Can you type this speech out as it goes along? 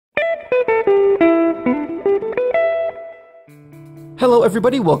Hello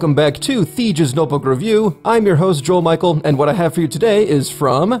everybody, welcome back to Theje's Notebook Review. I'm your host Joel Michael, and what I have for you today is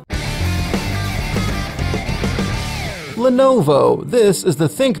from Lenovo. This is the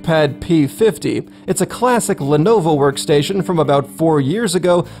ThinkPad P50. It's a classic Lenovo workstation from about 4 years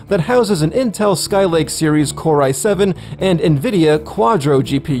ago that houses an Intel Skylake series Core i7 and Nvidia Quadro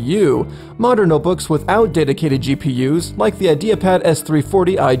GPU. Modern notebooks without dedicated GPUs, like the IdeaPad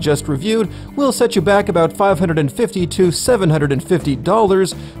S340 I just reviewed, will set you back about $550 to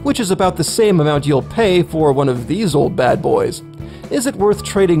 $750, which is about the same amount you'll pay for one of these old bad boys. Is it worth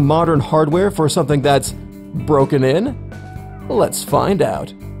trading modern hardware for something that's broken in? Let's find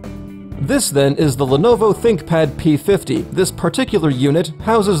out. This then is the Lenovo ThinkPad P50. This particular unit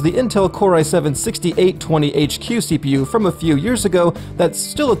houses the Intel Core i7-6820HQ CPU from a few years ago that's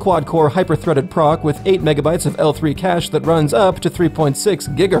still a quad-core hyper-threaded proc with 8 MB of L3 cache that runs up to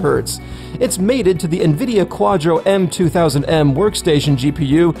 3.6 GHz. It's mated to the Nvidia Quadro M2000M workstation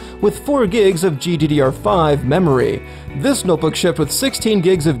GPU with 4 GB of GDDR5 memory. This notebook shipped with 16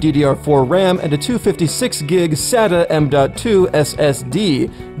 GB of DDR4 RAM and a 256 GB SATA M.2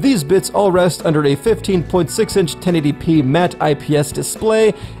 SSD. These bits all rest under a 15.6-inch 1080p Matte IPS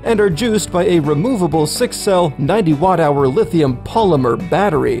display and are juiced by a removable 6-cell 90 Wh lithium-polymer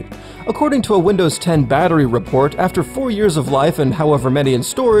battery. According to a Windows 10 battery report, after 4 years of life and however many in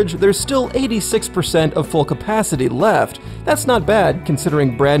storage, there's still 86% of full capacity left. That's not bad,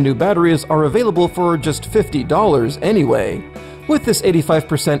 considering brand new batteries are available for just $50 anyway. With this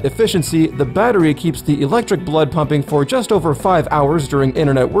 85% efficiency, the battery keeps the electric blood pumping for just over 5 hours during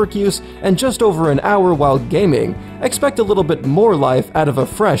internet work use and just over an hour while gaming. Expect a little bit more life out of a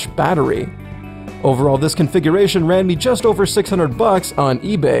fresh battery. Overall, this configuration ran me just over $600 on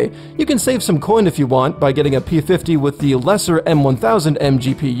eBay. You can save some coin if you want by getting a P50 with the lesser M2000M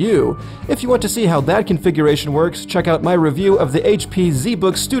GPU. If you want to see how that configuration works, check out my review of the HP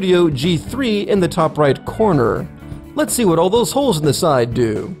ZBook Studio G3 in the top right corner. Let's see what all those holes in the side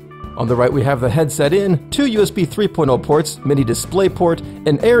do. On the right we have the headset in, 2 USB 3.0 ports, mini display port,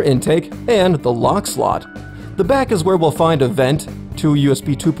 an air intake, and the lock slot. The back is where we'll find a vent, 2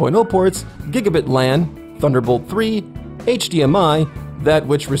 USB 2.0 ports, gigabit LAN, Thunderbolt 3, HDMI, that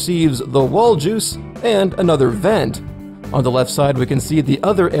which receives the wall juice, and another vent. On the left side we can see the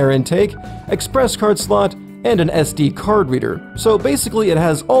other air intake, express card slot, and an SD card reader. So basically it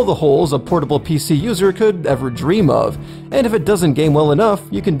has all the holes a portable PC user could ever dream of. And if it doesn't game well enough,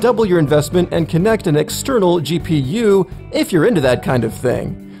 you can double your investment and connect an external GPU if you're into that kind of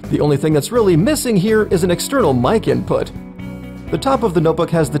thing. The only thing that's really missing here is an external mic input. The top of the notebook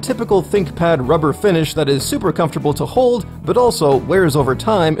has the typical ThinkPad rubber finish that is super comfortable to hold, but also wears over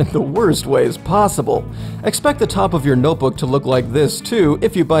time in the worst ways possible. Expect the top of your notebook to look like this too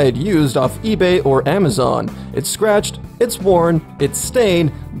if you buy it used off eBay or Amazon. It's scratched, it's worn, it's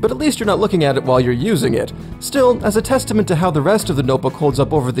stained, but at least you're not looking at it while you're using it. Still, as a testament to how the rest of the notebook holds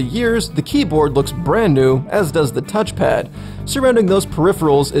up over the years, the keyboard looks brand new, as does the touchpad. Surrounding those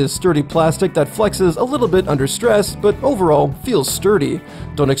peripherals is sturdy plastic that flexes a little bit under stress, but overall feels sturdy.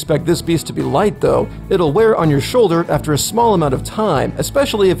 Don't expect this beast to be light though. It'll wear on your shoulder after a small amount of time,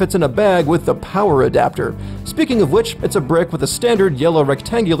 especially if it's in a bag with the power adapter. Speaking of which, it's a brick with a standard yellow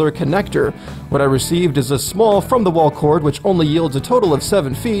rectangular connector. What I received is a small from-the-wall cord which only yields a total of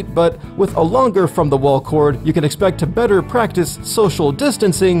 7 feet, but with a longer from-the-wall cord, you can expect to better practice social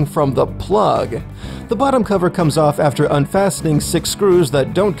distancing from the plug. The bottom cover comes off after unfastening 6 screws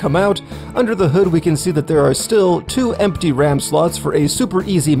that don't come out. Under the hood we can see that there are still 2 empty RAM slots for a super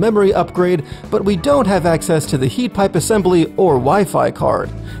easy memory upgrade, but we don't have access to the heat pipe assembly or Wi-Fi card.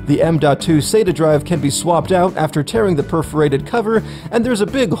 The M.2 SATA drive can be swapped out after tearing the perforated cover, and there's a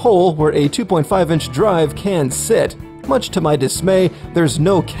big hole where a 2.5-inch drive can sit. Much to my dismay, there's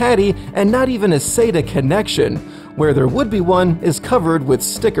no caddy and not even a SATA connection. Where there would be one is covered with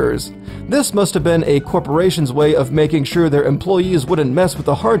stickers. This must have been a corporation's way of making sure their employees wouldn't mess with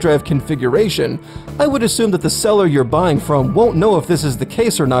the hard drive configuration. I would assume that the seller you're buying from won't know if this is the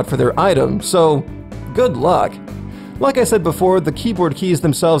case or not for their item, so good luck. Like I said before, the keyboard keys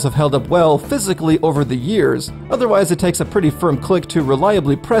themselves have held up well physically over the years. Otherwise, it takes a pretty firm click to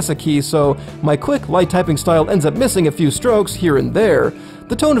reliably press a key, so my quick, light typing style ends up missing a few strokes here and there.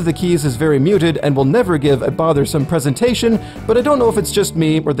 The tone of the keys is very muted and will never give a bothersome presentation, but I don't know if it's just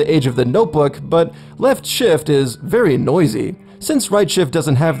me or the age of the notebook, but left shift is very noisy. Since right shift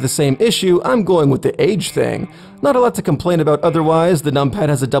doesn't have the same issue, I'm going with the age thing. Not a lot to complain about otherwise. The numpad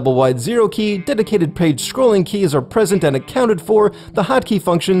has a double wide 0 key, dedicated page scrolling keys are present and accounted for, the hotkey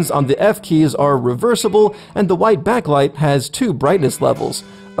functions on the F keys are reversible, and the white backlight has 2 brightness levels.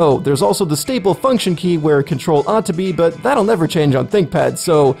 Oh, there's also the stable function key where control ought to be, but that'll never change on ThinkPad,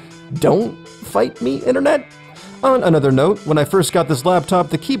 so don't fight me, internet? On another note, when I first got this laptop,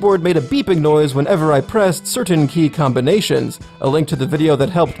 the keyboard made a beeping noise whenever I pressed certain key combinations. A link to the video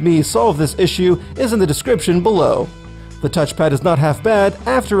that helped me solve this issue is in the description below. The touchpad is not half bad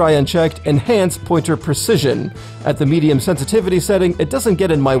after I unchecked Enhance Pointer Precision. At the medium sensitivity setting, it doesn't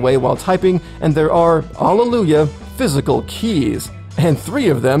get in my way while typing, and there are, hallelujah, physical keys. And 3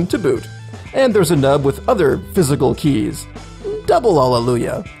 of them to boot. And there's a nub with other physical keys. Double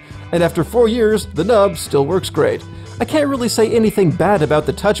hallelujah. And after 4 years, the nub still works great. I can't really say anything bad about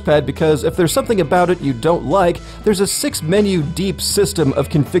the touchpad because if there's something about it you don't like, there's a 6-menu deep system of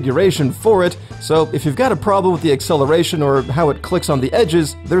configuration for it, so if you've got a problem with the acceleration or how it clicks on the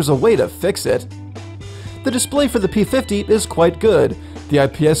edges, there's a way to fix it. The display for the P50 is quite good. The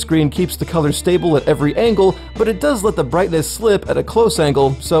IPS screen keeps the color stable at every angle, but it does let the brightness slip at a close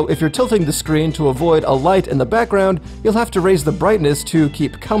angle, so if you're tilting the screen to avoid a light in the background, you'll have to raise the brightness to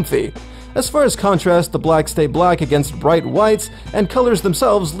keep comfy. As far as contrast, the blacks stay black against bright whites, and colors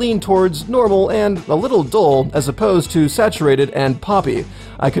themselves lean towards normal and a little dull as opposed to saturated and poppy.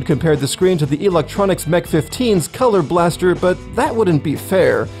 I could compare the screen to the Electronics Mech 15's Color Blaster, but that wouldn't be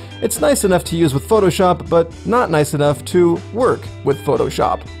fair. It's nice enough to use with Photoshop, but not nice enough to work with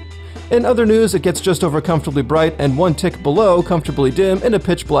Photoshop. In other news, it gets just over comfortably bright and 1 tick below comfortably dim in a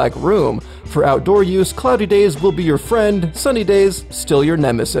pitch black room. For outdoor use, cloudy days will be your friend, sunny days still your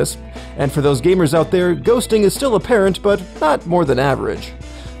nemesis. And for those gamers out there, ghosting is still apparent, but not more than average.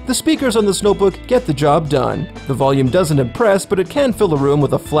 The speakers on this notebook get the job done. The volume doesn't impress, but it can fill a room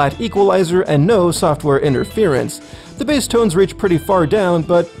with a flat equalizer and no software interference. The bass tones reach pretty far down,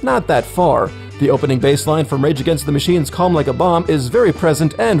 but not that far. The opening bass line from Rage Against the Machine's Calm Like a Bomb is very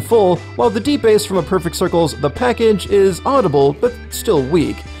present and full, while the deep bass from A Perfect Circle's The Package is audible, but still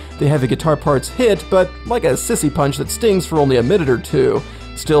weak. The heavy guitar parts hit, but like a sissy punch that stings for only a minute or two.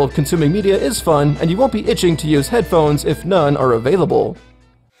 Still, consuming media is fun, and you won't be itching to use headphones if none are available.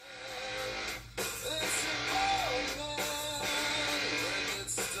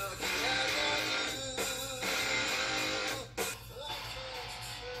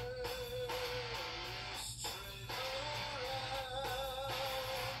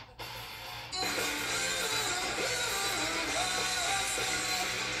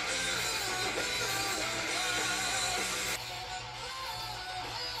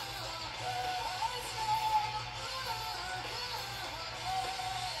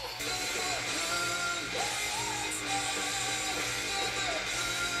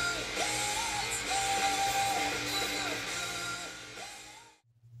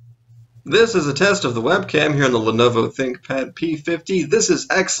 This is a test of the webcam here on the Lenovo ThinkPad P50. This is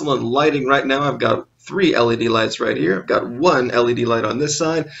excellent lighting right now. I've got 3 LED lights right here. I've got 1 LED light on this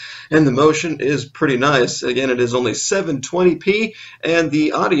side, and the motion is pretty nice. Again, it is only 720p, and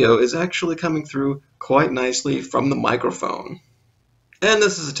the audio is actually coming through quite nicely from the microphone. And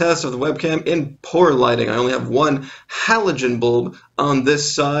this is a test of the webcam in poor lighting. I only have 1 halogen bulb on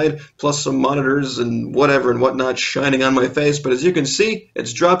this side, plus some monitors and whatever and whatnot shining on my face. But as you can see,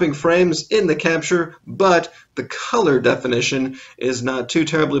 it's dropping frames in the capture, but the color definition is not too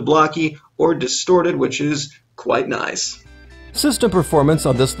terribly blocky or distorted, which is quite nice. System performance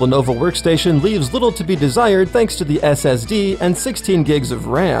on this Lenovo workstation leaves little to be desired thanks to the SSD and 16 gigs of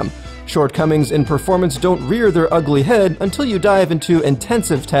RAM. Shortcomings in performance don't rear their ugly head until you dive into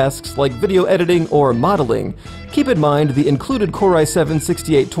intensive tasks like video editing or modeling. Keep in mind the included Core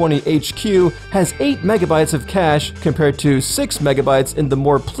i7-6820HQ has 8 megabytes of cache compared to 6 megabytes in the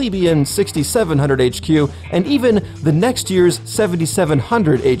more plebeian 6700HQ and even the next year's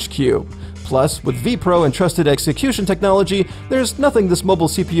 7700HQ. Plus, with vPro and trusted execution technology, there's nothing this mobile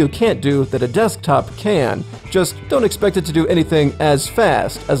CPU can't do that a desktop can. Just don't expect it to do anything as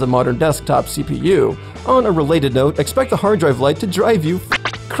fast as a modern desktop CPU. On a related note, expect the hard drive light to drive you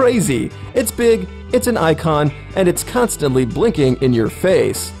crazy. It's big, it's an icon, and it's constantly blinking in your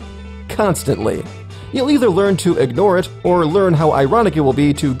face. Constantly. You'll either learn to ignore it, or learn how ironic it will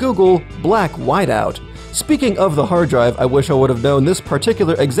be to Google black whiteout. Speaking of the hard drive, I wish I would have known this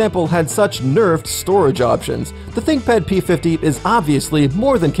particular example had such nerfed storage options. The ThinkPad P50 is obviously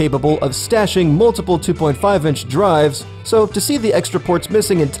more than capable of stashing multiple 2.5-inch drives, so to see the extra ports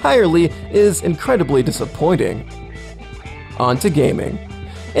missing entirely is incredibly disappointing. On to gaming.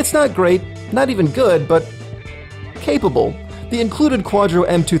 It's not great, not even good, but capable. The included Quadro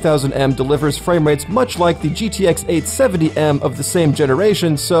M2000M delivers frame rates much like the GTX 870M of the same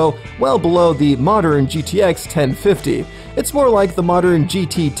generation, so well below the modern GTX 1050. It's more like the modern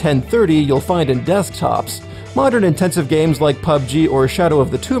GT 1030 you'll find in desktops. Modern intensive games like PUBG or Shadow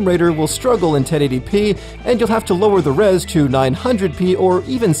of the Tomb Raider will struggle in 1080p, and you'll have to lower the res to 900p or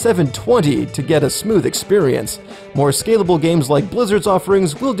even 720 to get a smooth experience. More scalable games like Blizzard's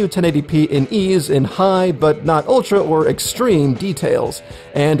offerings will do 1080p in ease in high but not ultra or extreme details.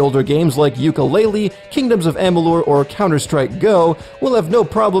 And older games like Yooka-Laylee, Kingdoms of Amalur, or Counter-Strike Go will have no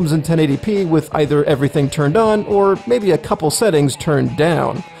problems in 1080p with either everything turned on or maybe a couple settings turned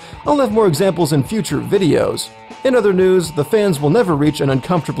down. I'll have more examples in future videos. In other news, the fans will never reach an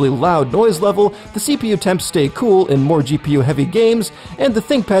uncomfortably loud noise level, the CPU temps stay cool in more GPU-heavy games, and the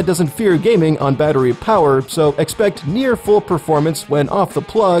ThinkPad doesn't fear gaming on battery power, so expect near full performance when off the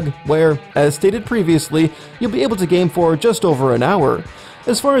plug, where, as stated previously, you'll be able to game for just over an hour.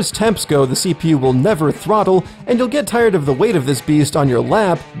 As far as temps go, the CPU will never throttle, and you'll get tired of the weight of this beast on your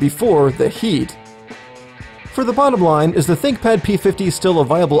lap before the heat. For the bottom line, is the ThinkPad P50 still a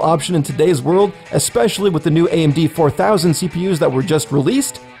viable option in today's world, especially with the new AMD 4000 CPUs that were just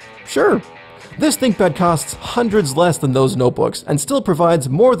released? Sure. This ThinkPad costs hundreds less than those notebooks, and still provides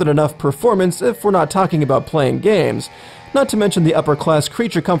more than enough performance if we're not talking about playing games. Not to mention the upper-class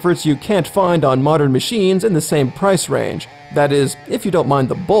creature comforts you can't find on modern machines in the same price range. That is, if you don't mind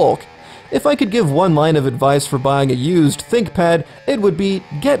the bulk. If I could give one line of advice for buying a used ThinkPad, it would be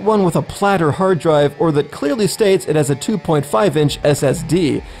get one with a platter hard drive or that clearly states it has a 2.5-inch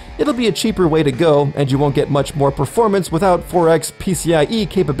SSD. It'll be a cheaper way to go, and you won't get much more performance without 4x PCIe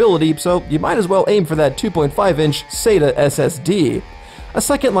capability, so you might as well aim for that 2.5-inch SATA SSD. A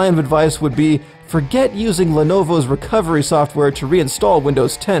second line of advice would be forget using Lenovo's recovery software to reinstall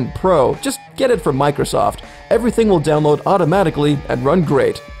Windows 10 Pro. Just get it from Microsoft. Everything will download automatically and run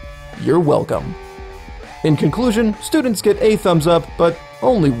great. You're welcome. In conclusion, students get a thumbs up, but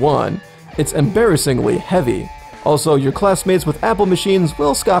only one. It's embarrassingly heavy. Also, your classmates with Apple machines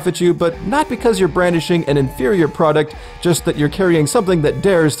will scoff at you, but not because you're brandishing an inferior product, just that you're carrying something that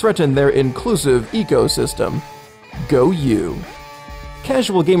dares threaten their inclusive ecosystem. Go you.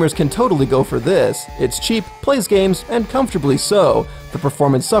 Casual gamers can totally go for this. It's cheap, plays games, and comfortably so. The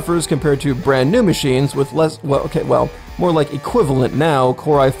performance suffers compared to brand new machines with less, more like equivalent now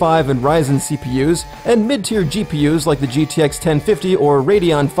Core i5 and Ryzen CPUs, and mid-tier GPUs like the GTX 1050 or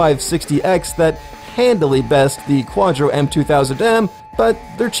Radeon 560X that handily best the Quadro M2000M, but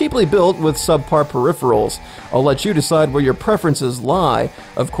they're cheaply built with subpar peripherals. I'll let you decide where your preferences lie.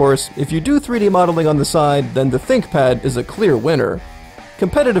 Of course, if you do 3D modeling on the side, then the ThinkPad is a clear winner.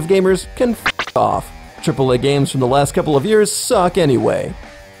 Competitive gamers can f*** off. AAA games from the last couple of years suck anyway.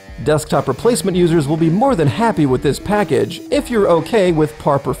 Desktop replacement users will be more than happy with this package if you're okay with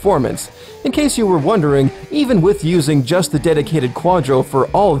par performance. In case you were wondering, even with using just the dedicated Quadro for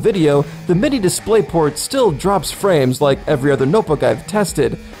all video, the mini DisplayPort still drops frames like every other notebook I've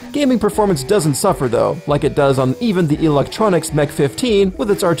tested. Gaming performance doesn't suffer though, like it does on even the Electronics Mech 15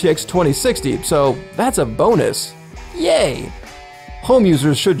 with its RTX 2060, so that's a bonus. Yay! Home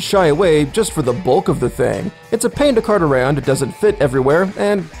users should shy away just for the bulk of the thing. It's a pain to cart around, it doesn't fit everywhere,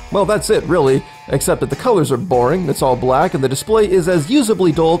 and, well, that's it really. Except that the colors are boring, it's all black, and the display is as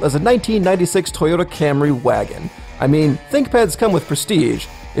usably dull as a 1996 Toyota Camry wagon. I mean, ThinkPads come with prestige.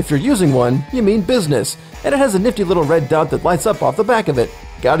 If you're using one, you mean business. And it has a nifty little red dot that lights up off the back of it.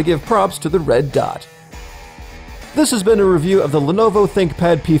 Gotta give props to the red dot. This has been a review of the Lenovo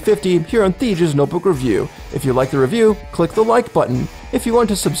ThinkPad P50 here on Theje's Notebook Review. If you like the review, click the like button. If you want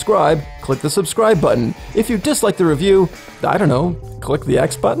to subscribe, click the subscribe button. If you dislike the review, I don't know, click the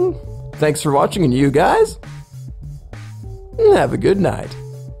X button? Thanks for watching, and you guys, have a good night.